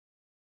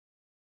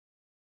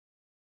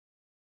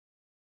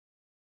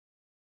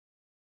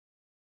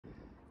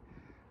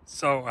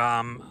So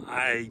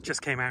I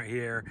just came out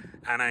here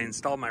and I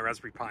installed my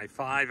Raspberry Pi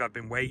 5. I've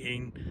been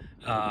waiting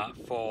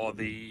for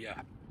the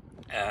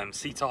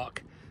Seatalk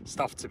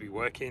stuff to be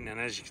working, and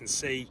as you can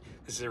see,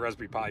 this is a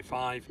Raspberry Pi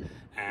 5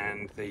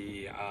 and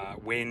the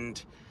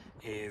wind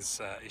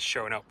is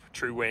showing up.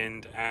 True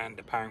wind and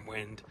apparent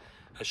wind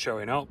are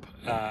showing up,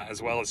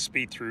 as well as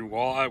speed through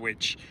water,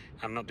 which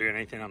I'm not doing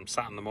anything. I'm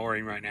sat in the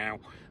mooring right now,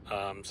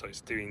 so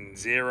it's doing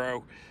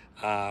 0.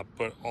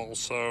 But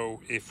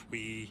also, if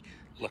we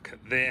look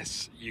at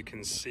this, you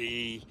can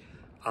see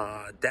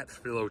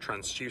depth below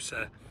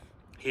transducer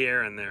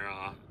here, and there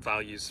are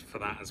values for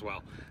that as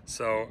well.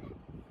 So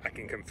I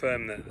can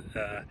confirm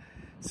that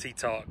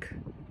Seatalk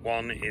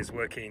 1 is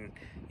working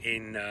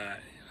in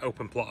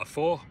Openplotter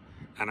 4,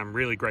 and I'm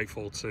really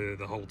grateful to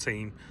the whole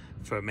team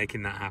for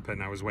making that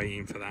happen. I was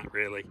waiting for that,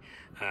 really.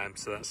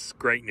 So that's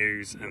great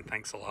news, and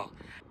thanks a lot.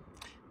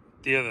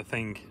 The other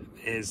thing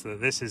is that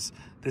this is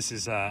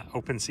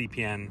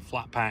OpenCPN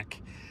Flatpak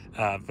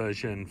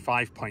version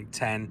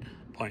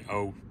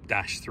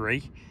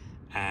 5.10.0-3,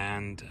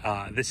 and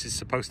this is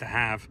supposed to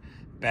have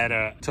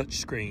better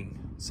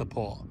touchscreen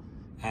support.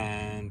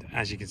 And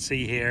as you can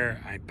see here,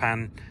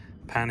 pan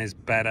is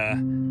better,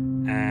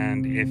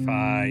 and if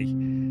I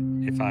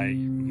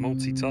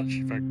multi-touch,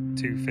 if I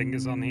two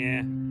fingers on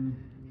here,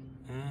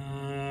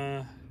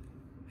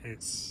 it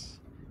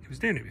was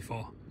doing it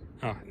before.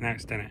 Oh, now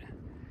it's doing it.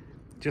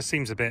 Just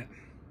seems a bit,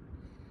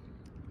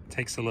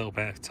 takes a little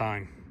bit of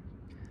time,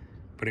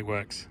 but it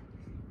works.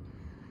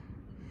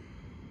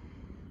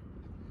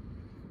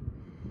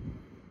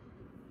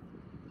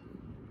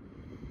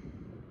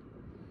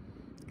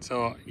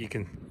 So you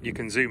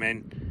can zoom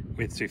in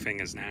with two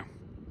fingers now.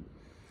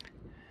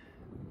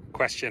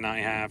 Question I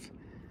have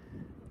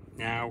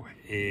now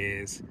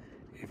is,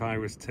 if I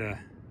was to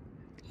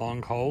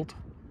long hold,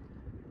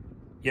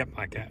 yep,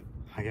 I get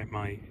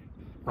my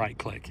right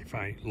click if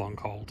I long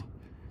hold.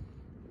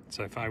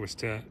 So if I was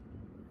to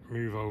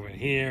move over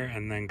here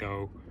and then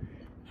go,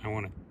 I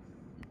want to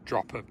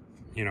drop a,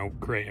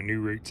 create a new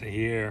route to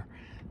here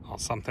or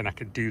something, I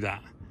could do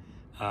that,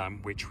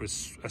 which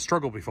was a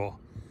struggle before.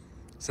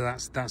 So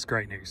that's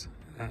great news.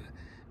 That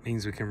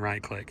means we can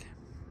right click.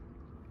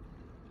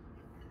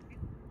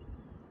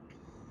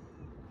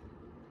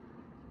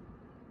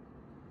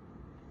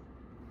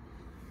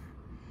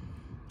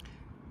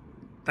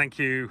 Thank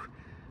you,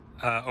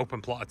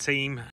 Openplotter team.